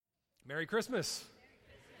Merry Christmas.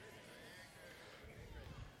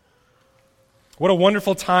 What a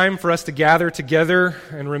wonderful time for us to gather together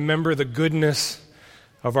and remember the goodness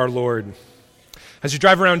of our Lord. As you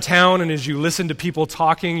drive around town and as you listen to people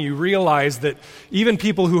talking, you realize that even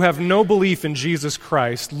people who have no belief in Jesus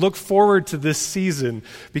Christ look forward to this season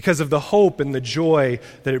because of the hope and the joy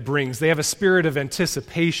that it brings. They have a spirit of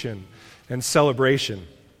anticipation and celebration.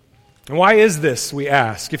 And why is this, we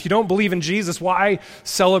ask? If you don't believe in Jesus, why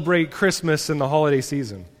celebrate Christmas in the holiday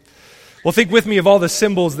season? Well, think with me of all the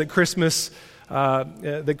symbols that Christmas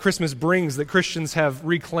brings, that Christians have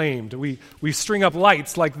reclaimed. We string up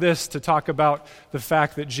lights like this to talk about the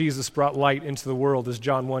fact that Jesus brought light into the world, as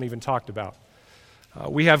John 1 even talked about.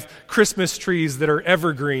 We have Christmas trees that are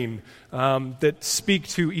evergreen, that speak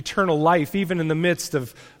to eternal life, even in the midst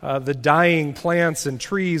of the dying plants and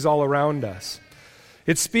trees all around us.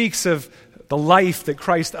 It speaks of the life that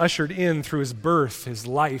Christ ushered in through his birth, his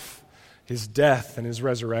life, his death, and his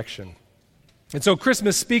resurrection. And so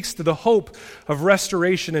Christmas speaks to the hope of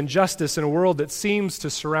restoration and justice in a world that seems to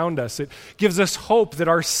surround us. It gives us hope that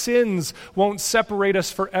our sins won't separate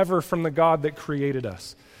us forever from the God that created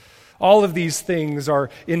us. All of these things are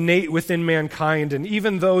innate within mankind, and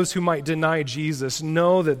even those who might deny Jesus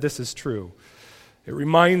know that this is true. It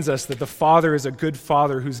reminds us that the Father is a good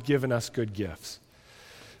Father who's given us good gifts.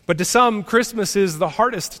 But to some, Christmas is the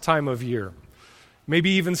hardest time of year. Maybe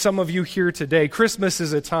even some of you here today. Christmas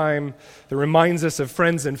is a time that reminds us of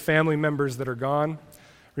friends and family members that are gone,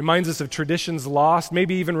 reminds us of traditions lost,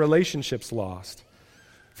 maybe even relationships lost.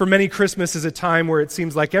 For many, Christmas is a time where it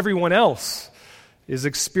seems like everyone else is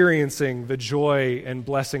experiencing the joy and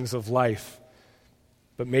blessings of life,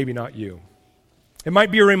 but maybe not you. It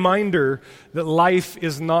might be a reminder that life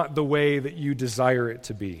is not the way that you desire it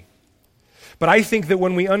to be. But I think that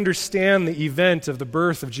when we understand the event of the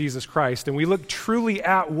birth of Jesus Christ and we look truly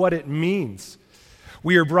at what it means,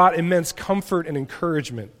 we are brought immense comfort and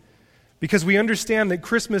encouragement because we understand that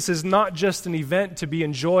Christmas is not just an event to be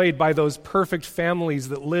enjoyed by those perfect families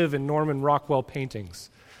that live in Norman Rockwell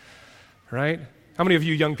paintings, right? How many of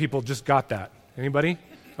you young people just got that? Anybody?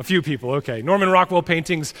 A few people, okay. Norman Rockwell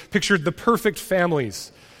paintings pictured the perfect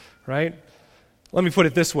families, right? Let me put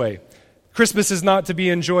it this way. Christmas is not to be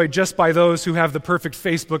enjoyed just by those who have the perfect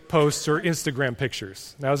Facebook posts or Instagram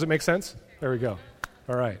pictures. Now, does it make sense? There we go.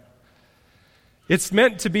 All right. It's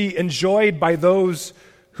meant to be enjoyed by those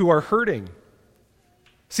who are hurting.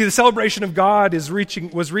 See, the celebration of God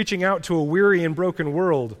was reaching out to a weary and broken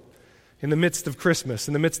world in the midst of Christmas,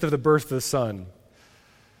 in the midst of the birth of the Son.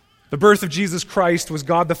 The birth of Jesus Christ was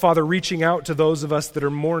God the Father reaching out to those of us that are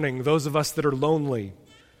mourning, those of us that are lonely,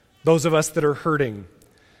 those of us that are hurting,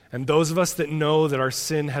 and those of us that know that our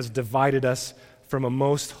sin has divided us from a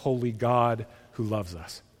most holy God who loves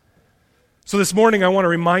us. So this morning I want to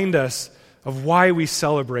remind us of why we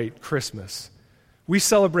celebrate Christmas. We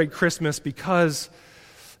celebrate Christmas because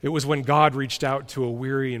it was when God reached out to a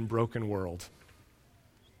weary and broken world.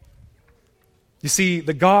 You see,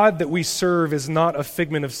 the God that we serve is not a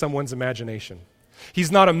figment of someone's imagination.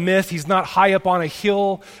 He's not a myth. He's not high up on a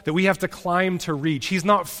hill that we have to climb to reach. He's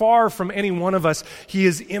not far from any one of us. He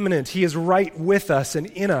is immanent. He is right with us and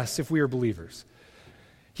in us if we are believers.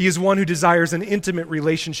 He is one who desires an intimate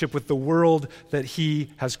relationship with the world that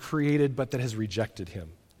he has created but that has rejected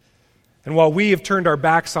him. And while we have turned our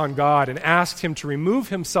backs on God and asked him to remove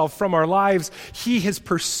himself from our lives, he has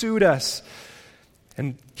pursued us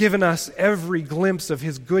and given us every glimpse of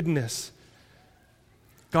his goodness.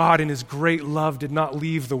 God, in his great love, did not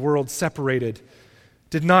leave the world separated,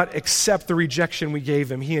 did not accept the rejection we gave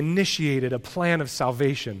him. He initiated a plan of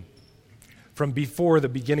salvation from before the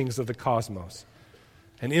beginnings of the cosmos.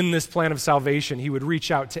 And in this plan of salvation, he would reach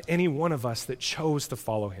out to any one of us that chose to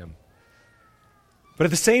follow him. But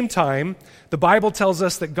at the same time, the Bible tells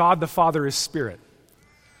us that God the Father is spirit.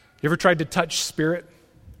 You ever tried to touch spirit?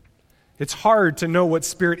 It's hard to know what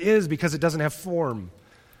spirit is because it doesn't have form.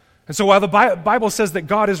 And so while the Bible says that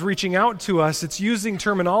God is reaching out to us, it's using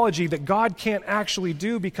terminology that God can't actually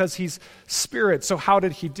do because he's spirit. So how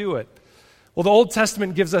did he do it? Well, the Old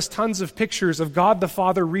Testament gives us tons of pictures of God the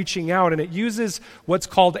Father reaching out, and it uses what's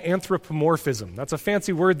called anthropomorphism. That's a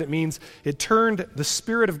fancy word that means it turned the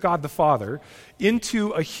Spirit of God the Father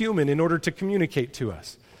into a human in order to communicate to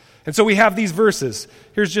us. And so we have these verses.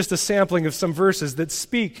 Here's just a sampling of some verses that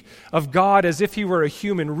speak of God as if he were a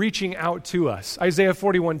human reaching out to us. Isaiah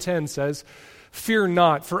 41:10 says, "Fear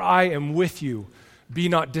not, for I am with you. Be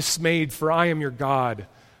not dismayed, for I am your God.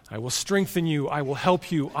 I will strengthen you, I will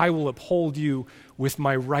help you, I will uphold you with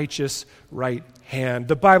my righteous right hand."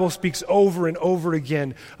 The Bible speaks over and over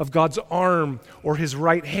again of God's arm or his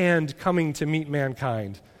right hand coming to meet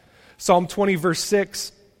mankind. Psalm 20, verse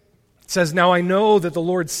 6 says, "Now I know that the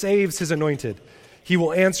Lord saves his anointed. He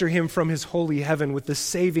will answer him from his holy heaven with the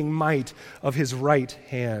saving might of his right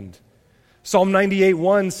hand." Psalm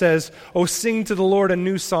 98:1 says, "Oh, sing to the Lord a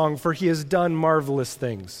new song, for he has done marvelous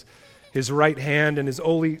things. His right hand and his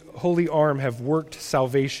holy arm have worked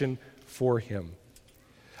salvation for him."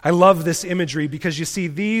 I love this imagery because you see,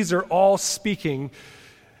 these are all speaking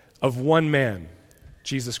of one man,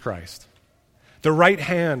 Jesus Christ. The right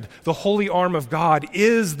hand, the holy arm of God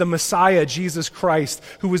is the Messiah, Jesus Christ,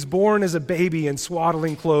 who was born as a baby in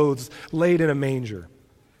swaddling clothes, laid in a manger.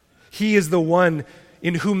 He is the one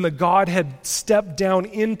in whom the Godhead stepped down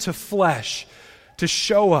into flesh to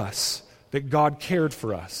show us that God cared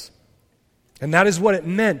for us. And that is what it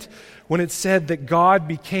meant when it said that God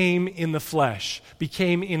became in the flesh,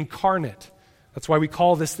 became incarnate. That's why we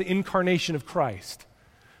call this the incarnation of Christ.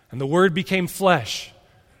 And the Word became flesh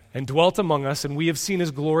and dwelt among us, and we have seen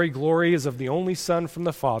his glory. Glory is of the only Son from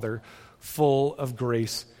the Father, full of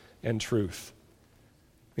grace and truth.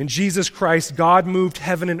 In Jesus Christ, God moved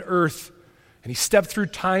heaven and earth, and he stepped through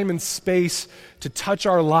time and space to touch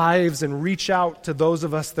our lives and reach out to those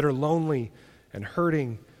of us that are lonely and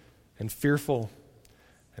hurting and fearful,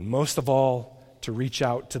 and most of all, to reach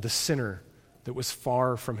out to the sinner that was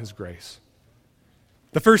far from his grace.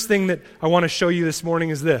 The first thing that I want to show you this morning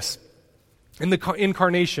is this. In the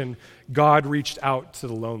incarnation, God reached out to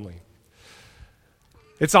the lonely.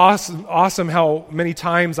 It's awesome how many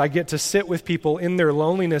times I get to sit with people in their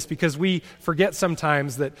loneliness, because we forget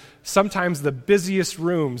sometimes that sometimes the busiest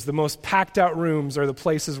rooms, the most packed out rooms, are the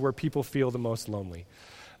places where people feel the most lonely.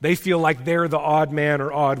 They feel like they're the odd man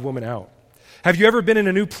or odd woman out. Have you ever been in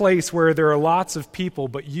a new place where there are lots of people,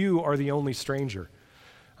 but you are the only stranger?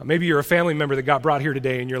 Maybe you're a family member that got brought here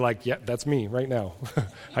today and you're like, yeah, that's me right now.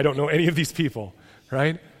 I don't know any of these people,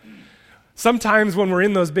 right? Sometimes when we're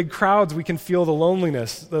in those big crowds, we can feel the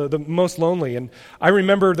loneliness, the most lonely. And I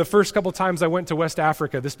remember the first couple times I went to West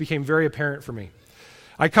Africa, this became very apparent for me.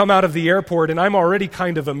 I come out of the airport and I'm already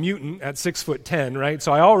kind of a mutant at 6'10", right?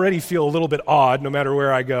 So I already feel a little bit odd no matter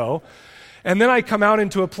where I go. And then I come out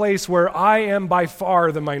into a place where I am by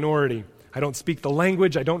far the minority. I don't speak the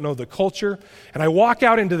language, I don't know the culture, and I walk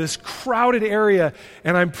out into this crowded area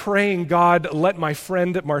and I'm praying, God, let my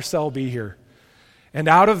friend Marcel be here. And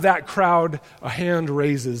out of that crowd, a hand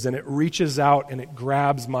raises and it reaches out and it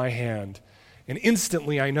grabs my hand. And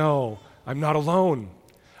instantly I know I'm not alone.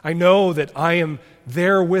 I know that I am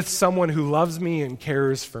there with someone who loves me and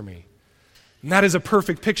cares for me. And that is a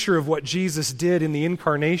perfect picture of what Jesus did in the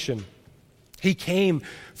incarnation. He came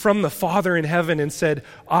from the Father in heaven and said,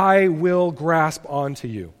 I will grasp onto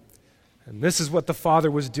you. And this is what the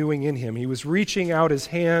Father was doing in him. He was reaching out his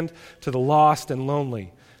hand to the lost and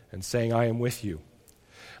lonely and saying, I am with you.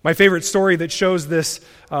 My favorite story that shows this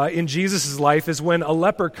in Jesus' life is when a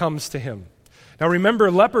leper comes to him. Now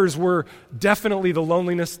remember, lepers were definitely the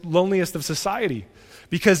loneliest of society,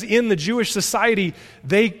 because in the Jewish society,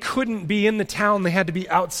 they couldn't be in the town, they had to be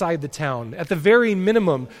outside the town, at the very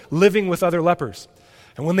minimum, living with other lepers.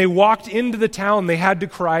 And when they walked into the town, they had to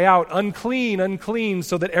cry out, unclean, unclean,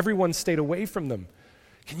 so that everyone stayed away from them.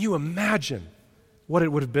 Can you imagine what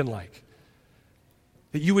it would have been like?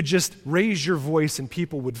 That you would just raise your voice and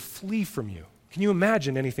people would flee from you. Can you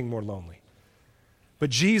imagine anything more lonely? But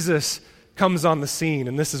Jesus comes on the scene,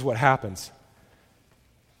 and this is what happens.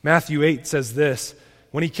 Matthew 8 says this,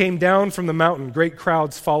 when he came down from the mountain, great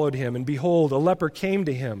crowds followed him, and behold, a leper came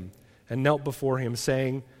to him and knelt before him,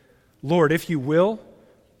 saying, Lord, if you will,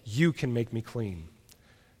 you can make me clean.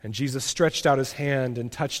 And Jesus stretched out his hand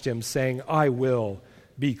and touched him, saying, I will,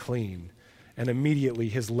 be clean. And immediately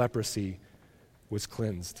his leprosy was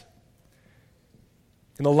cleansed.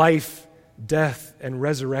 In the life, death, and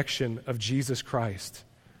resurrection of Jesus Christ,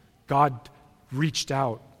 God reached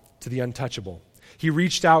out to the untouchable. He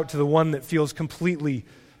reached out to the one that feels completely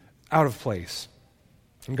out of place.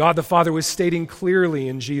 And God the Father was stating clearly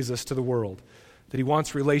in Jesus to the world that he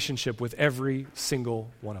wants relationship with every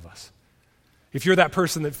single one of us. If you're that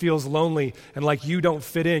person that feels lonely and like you don't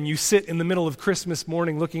fit in, you sit in the middle of Christmas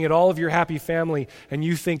morning looking at all of your happy family and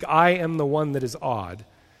you think, I am the one that is odd,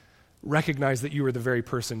 recognize that you are the very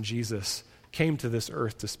person Jesus came to this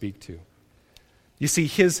earth to speak to. You see,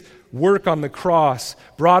 his work on the cross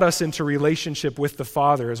brought us into relationship with the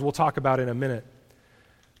Father, as we'll talk about in a minute.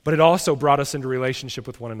 But it also brought us into relationship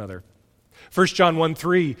with one another. 1 John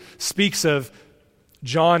 1:3 speaks of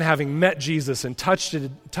John having met Jesus and touched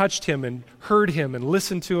him and heard him and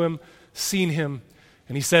listened to him, seen him.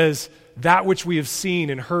 And he says, that which we have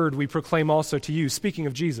seen and heard we proclaim also to you, speaking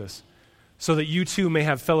of Jesus, so that you too may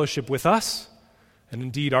have fellowship with us And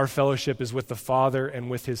indeed, our fellowship is with the Father and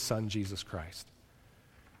with his Son, Jesus Christ.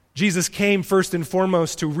 Jesus came first and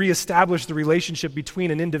foremost to reestablish the relationship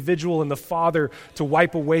between an individual and the Father, to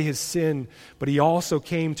wipe away his sin, but he also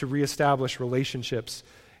came to reestablish relationships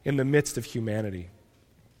in the midst of humanity.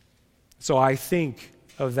 So I think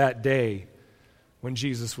of that day when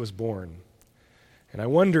Jesus was born, and I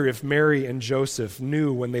wonder if Mary and Joseph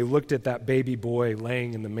knew when they looked at that baby boy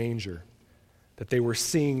laying in the manger that they were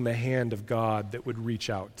seeing the hand of God that would reach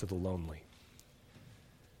out to the lonely.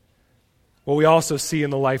 Well, we also see in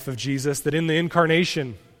the life of Jesus that in the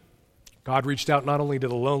incarnation, God reached out not only to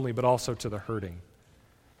the lonely, but also to the hurting.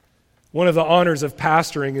 One of the honors of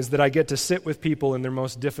pastoring is that I get to sit with people in their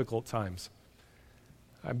most difficult times.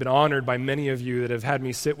 I've been honored by many of you that have had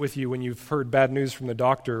me sit with you when you've heard bad news from the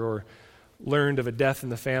doctor or learned of a death in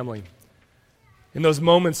the family. In those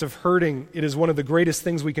moments of hurting, it is one of the greatest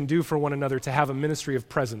things we can do for one another to have a ministry of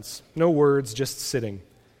presence. No words, just sitting.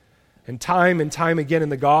 And time again in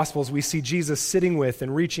the Gospels, we see Jesus sitting with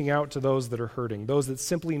and reaching out to those that are hurting, those that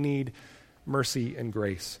simply need mercy and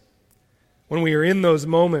grace. When we are in those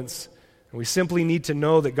moments, and we simply need to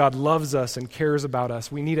know that God loves us and cares about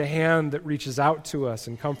us, we need a hand that reaches out to us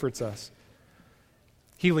and comforts us.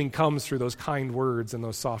 Healing comes through those kind words and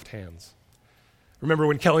those soft hands. Remember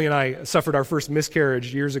when Kelly and I suffered our first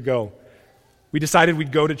miscarriage years ago? We decided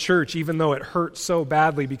we'd go to church even though it hurt so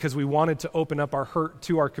badly because we wanted to open up our hurt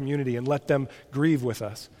to our community and let them grieve with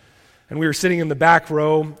us. And we were sitting in the back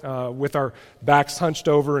row with our backs hunched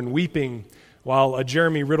over and weeping while a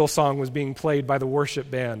Jeremy Riddle song was being played by the worship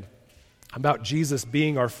band about Jesus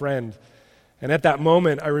being our friend. And at that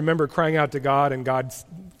moment, I remember crying out to God and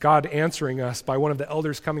God answering us by one of the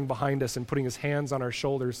elders coming behind us and putting his hands on our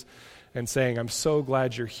shoulders and saying, "I'm so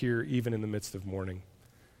glad you're here even in the midst of mourning."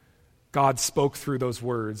 God spoke through those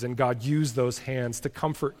words, and God used those hands to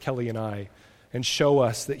comfort Kelly and I and show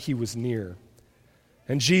us that he was near.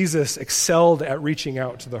 And Jesus excelled at reaching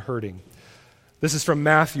out to the hurting. This is from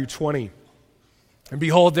Matthew 20. "And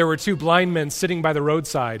behold, there were two blind men sitting by the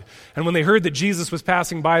roadside. And when they heard that Jesus was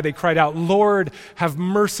passing by, they cried out, 'Lord, have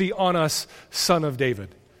mercy on us, Son of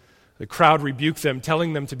David.' The crowd rebuked them,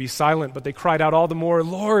 telling them to be silent, but they cried out all the more,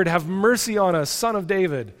 'Lord, have mercy on us, Son of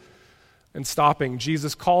David.' And stopping,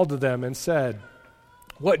 Jesus called to them and said,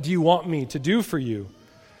 'What do you want me to do for you?'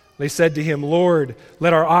 They said to him, 'Lord,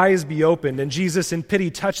 let our eyes be opened.' And Jesus in pity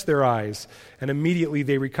touched their eyes, and immediately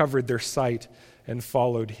they recovered their sight and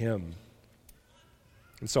followed him."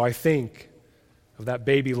 And so I think of that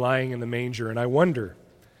baby lying in the manger, and I wonder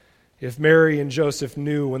if Mary and Joseph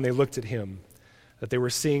knew when they looked at him that they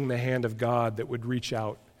were seeing the hand of God that would reach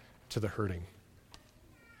out to the hurting.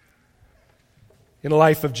 In the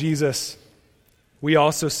life of Jesus, we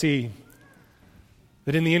also see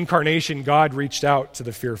that in the incarnation, God reached out to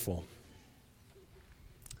the fearful.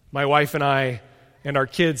 My wife and I and our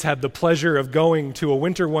kids had the pleasure of going to a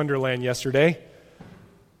winter wonderland yesterday,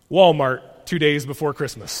 Walmart, 2 days before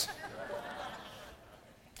Christmas.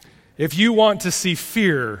 If you want to see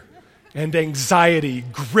fear and anxiety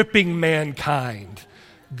gripping mankind,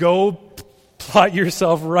 go plot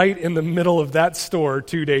yourself right in the middle of that store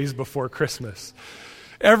 2 days before Christmas.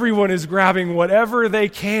 Everyone is grabbing whatever they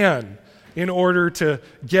can in order to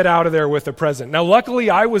get out of there with a present. Now, luckily,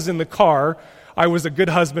 I was in the car. I was a good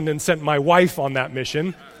husband and sent my wife on that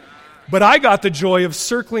mission. But I got the joy of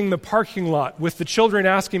circling the parking lot with the children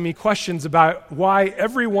asking me questions about why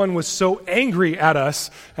everyone was so angry at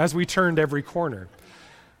us as we turned every corner.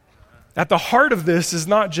 At the heart of this is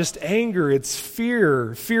not just anger, it's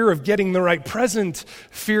fear. Fear of getting the right present,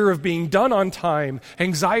 fear of being done on time,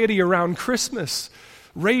 anxiety around Christmas.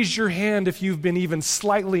 Raise your hand if you've been even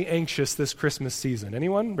slightly anxious this Christmas season.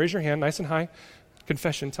 Anyone? Raise your hand, nice and high.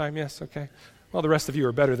 Confession time, yes, okay. Well, the rest of you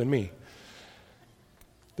are better than me.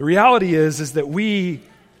 The reality is that we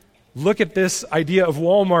look at this idea of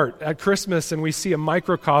Walmart at Christmas and we see a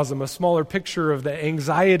microcosm, a smaller picture of the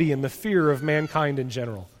anxiety and the fear of mankind in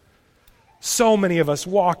general. So many of us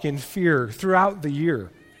walk in fear throughout the year.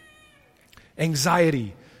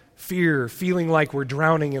 Anxiety, fear, feeling like we're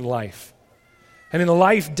drowning in life. And in the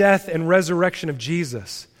life, death, and resurrection of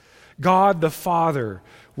Jesus, God the Father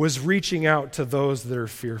was reaching out to those that are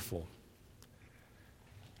fearful.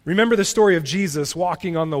 Remember the story of Jesus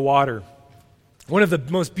walking on the water. One of the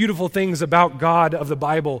most beautiful things about God of the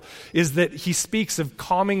Bible is that he speaks of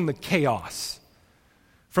calming the chaos.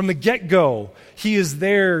 From the get-go, he is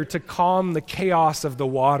there to calm the chaos of the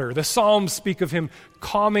water. The Psalms speak of him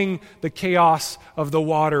calming the chaos of the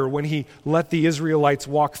water when he let the Israelites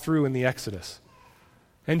walk through in the Exodus.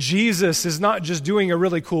 And Jesus is not just doing a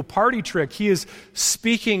really cool party trick. He is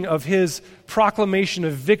speaking of his proclamation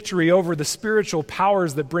of victory over the spiritual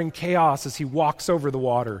powers that bring chaos as he walks over the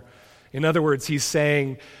water. In other words, he's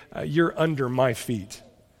saying, you're under my feet.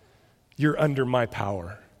 You're under my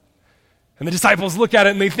power. And the disciples look at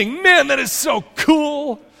it and they think, man, that is so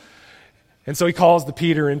cool. And so he calls to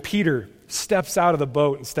Peter, and Peter steps out of the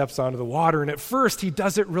boat and steps onto the water. And at first, he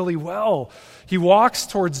does it really well. He walks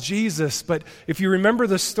towards Jesus, but if you remember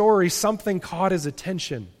the story, something caught his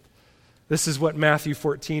attention. This is what Matthew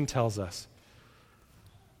 14 tells us.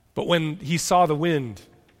 But when he saw the wind,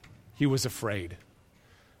 he was afraid.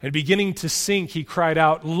 And beginning to sink, he cried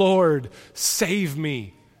out, Lord, save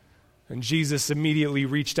me. And Jesus immediately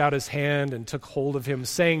reached out his hand and took hold of him,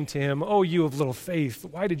 saying to him, Oh, you of little faith,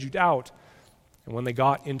 why did you doubt? And when they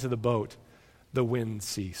got into the boat, the wind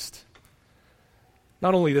ceased.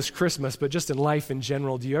 Not only this Christmas, but just in life in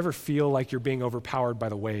general, do you ever feel like you're being overpowered by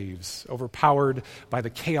the waves, overpowered by the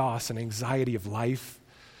chaos and anxiety of life?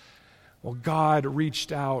 Well, God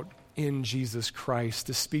reached out in Jesus Christ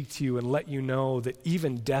to speak to you and let you know that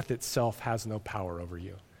even death itself has no power over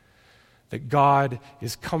you. That God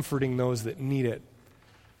is comforting those that need it.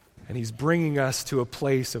 And he's bringing us to a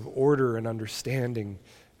place of order and understanding,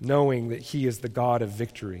 knowing that he is the God of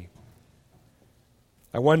victory.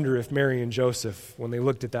 I wonder if Mary and Joseph, when they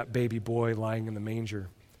looked at that baby boy lying in the manger,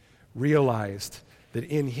 realized that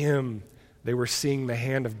in him they were seeing the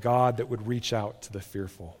hand of God that would reach out to the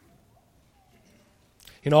fearful.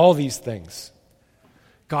 In all these things,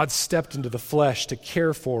 God stepped into the flesh to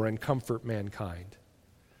care for and comfort mankind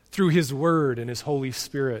through his word and his Holy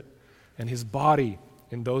Spirit and his body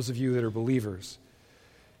in those of you that are believers.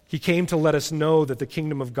 He came to let us know that the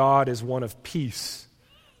kingdom of God is one of peace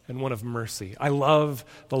and one of mercy. I love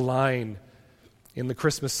the line in the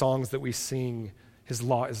Christmas songs that we sing, his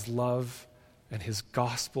law is love and his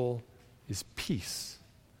gospel is peace.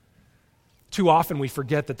 Too often we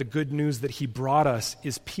forget that the good news that he brought us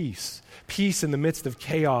is peace. Peace in the midst of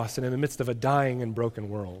chaos and in the midst of a dying and broken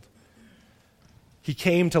world. He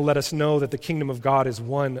came to let us know that the kingdom of God is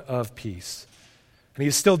one of peace. And he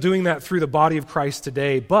is still doing that through the body of Christ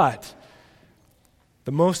today, but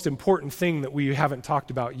the most important thing that we haven't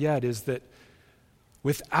talked about yet is that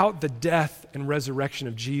without the death and resurrection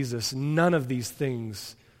of Jesus, none of these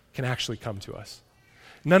things can actually come to us.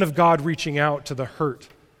 None of God reaching out to the hurt,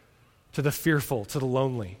 to the fearful, to the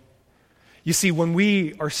lonely. You see, when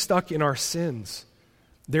we are stuck in our sins,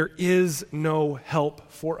 there is no help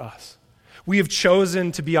for us. We have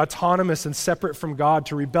chosen to be autonomous and separate from God,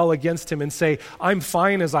 to rebel against him and say, I'm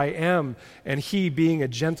fine as I am. And he, being a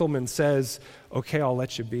gentleman, says, okay, I'll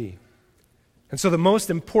let you be. And so the most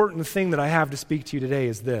important thing that I have to speak to you today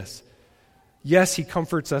is this. Yes, he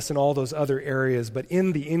comforts us in all those other areas, but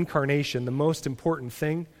in the incarnation, the most important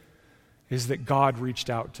thing is that God reached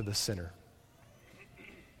out to the sinner.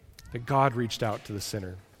 That God reached out to the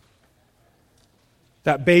sinner.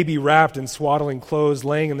 That baby wrapped in swaddling clothes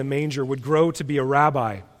laying in the manger would grow to be a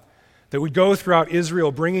rabbi that would go throughout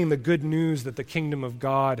Israel bringing the good news that the kingdom of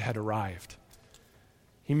God had arrived.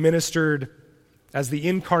 He ministered as the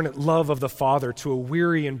incarnate love of the Father to a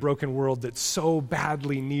weary and broken world that so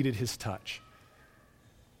badly needed his touch.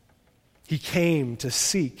 He came to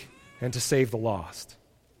seek and to save the lost.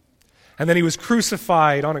 And then he was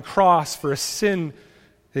crucified on a cross for a sin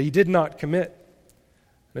that he did not commit.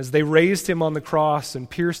 As they raised him on the cross and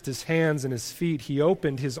pierced his hands and his feet, he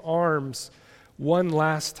opened his arms one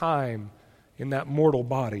last time in that mortal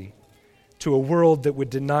body to a world that would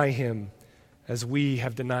deny him as we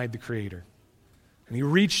have denied the Creator. And he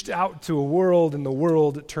reached out to a world, and the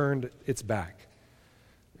world turned its back.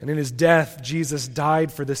 And in his death, Jesus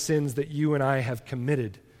died for the sins that you and I have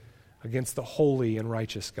committed against the holy and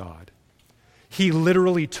righteous God. He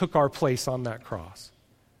literally took our place on that cross,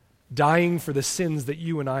 dying for the sins that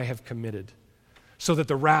you and I have committed, so that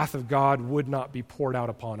the wrath of God would not be poured out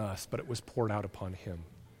upon us, but it was poured out upon him.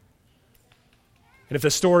 And if the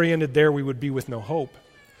story ended there, we would be with no hope.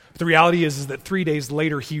 But the reality is that 3 days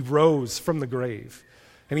later, he rose from the grave,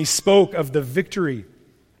 and he spoke of the victory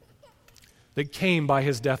that came by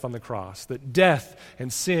his death on the cross, that death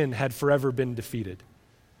and sin had forever been defeated.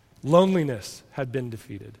 Loneliness had been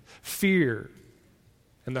defeated. Fear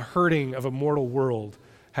and the hurting of a mortal world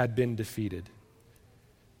had been defeated.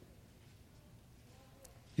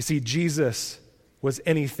 You see, Jesus was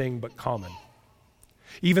anything but common.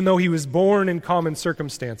 Even though he was born in common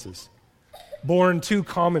circumstances, born to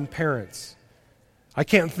common parents, I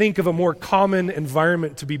can't think of a more common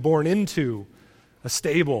environment to be born into, a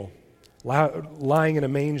stable, lying in a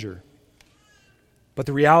manger. But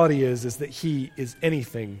the reality is that he is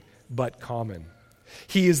anything but common.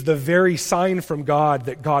 He is the very sign from God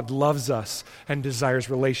that God loves us and desires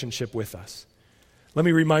relationship with us. Let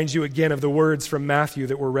me remind you again of the words from Matthew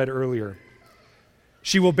that were read earlier.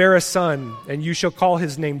 She will bear a son, and you shall call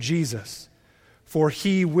his name Jesus, for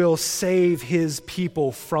he will save his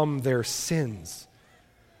people from their sins.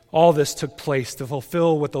 All this took place to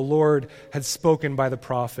fulfill what the Lord had spoken by the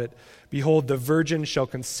prophet. Behold, the virgin shall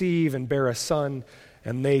conceive and bear a son,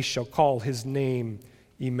 and they shall call his name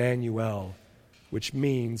Emmanuel, which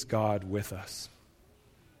means God with us.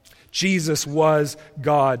 Jesus was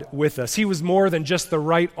God with us. He was more than just the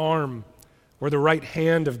right arm or the right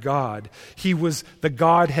hand of God. He was the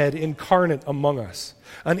Godhead incarnate among us.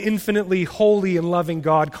 An infinitely holy and loving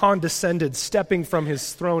God condescended, stepping from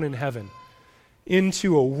his throne in heaven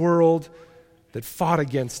into a world that fought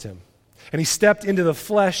against him. And he stepped into the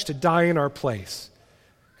flesh to die in our place.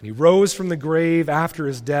 And he rose from the grave after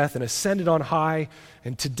his death and ascended on high.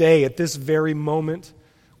 And today, at this very moment,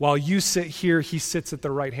 while you sit here, he sits at the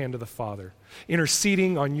right hand of the Father,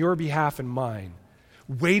 interceding on your behalf and mine,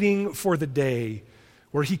 waiting for the day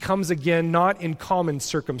where he comes again, not in common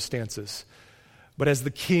circumstances, but as the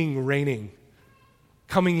king reigning,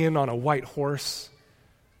 coming in on a white horse,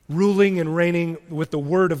 ruling and reigning with the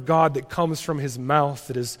word of God that comes from his mouth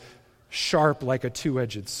that is sharp like a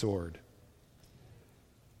two-edged sword.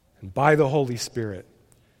 And by the Holy Spirit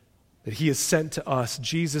that he has sent to us,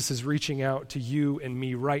 Jesus is reaching out to you and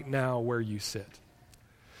me right now where you sit.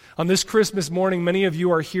 On this Christmas morning, many of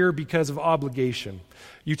you are here because of obligation.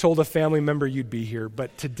 You told a family member you'd be here,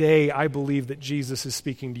 but today I believe that Jesus is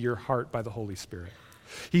speaking to your heart by the Holy Spirit.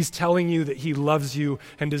 He's telling you that he loves you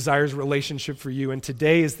and desires relationship for you, and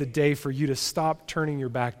today is the day for you to stop turning your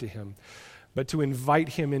back to him, but to invite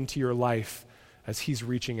him into your life as he's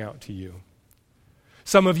reaching out to you.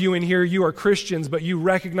 Some of you in here, you are Christians, but you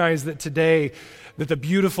recognize that today, that the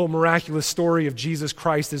beautiful, miraculous story of Jesus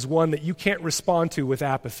Christ is one that you can't respond to with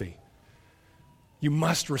apathy. You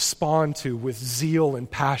must respond to with zeal and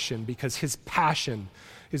passion, because his passion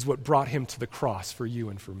is what brought him to the cross for you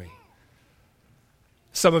and for me.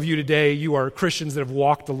 Some of you today, you are Christians that have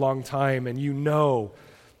walked a long time, and you know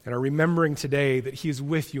and are remembering today that he is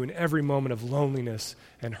with you in every moment of loneliness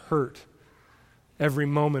and hurt, every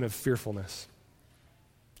moment of fearfulness.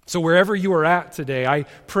 So wherever you are at today, I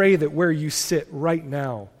pray that where you sit right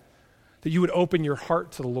now, that you would open your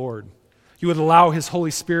heart to the Lord. You would allow his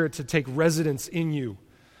Holy Spirit to take residence in you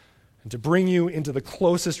and to bring you into the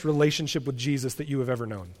closest relationship with Jesus that you have ever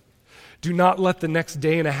known. Do not let the next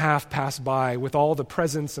day and a half pass by with all the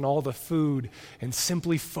presents and all the food and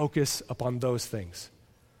simply focus upon those things.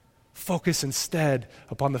 Focus instead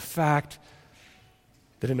upon the fact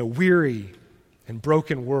that in a weary and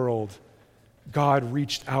broken world, God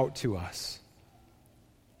reached out to us.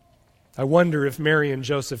 I wonder if Mary and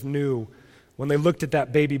Joseph knew when they looked at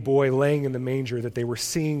that baby boy laying in the manger that they were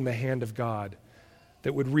seeing the hand of God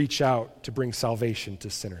that would reach out to bring salvation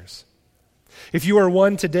to sinners. If you are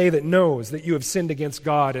one today that knows that you have sinned against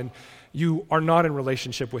God and you are not in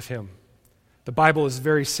relationship with him, the Bible is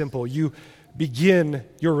very simple. You begin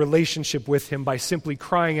your relationship with him by simply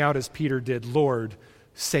crying out as Peter did, "Lord,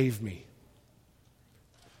 save me."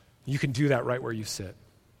 You can do that right where you sit.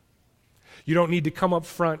 You don't need to come up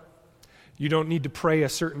front. You don't need to pray a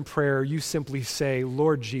certain prayer. You simply say,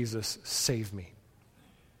 "Lord Jesus, save me."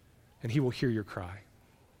 And he will hear your cry.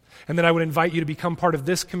 And then I would invite you to become part of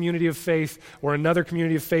this community of faith or another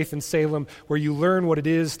community of faith in Salem where you learn what it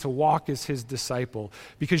is to walk as his disciple.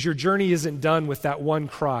 Because your journey isn't done with that one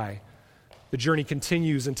cry. The journey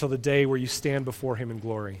continues until the day where you stand before him in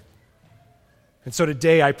glory. And so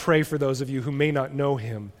today I pray for those of you who may not know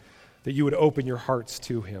him, that you would open your hearts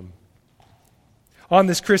to him. On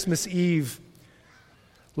this Christmas Eve,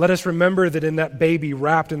 let us remember that in that baby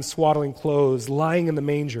wrapped in swaddling clothes, lying in the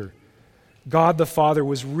manger, God the Father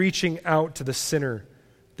was reaching out to the sinner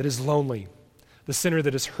that is lonely, the sinner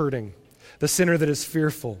that is hurting, the sinner that is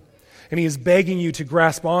fearful, and he is begging you to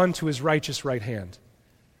grasp onto his righteous right hand.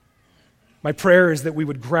 My prayer is that we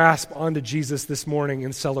would grasp onto Jesus this morning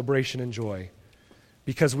in celebration and joy,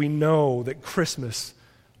 because we know that Christmas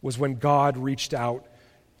was when God reached out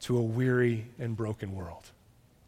to a weary and broken world.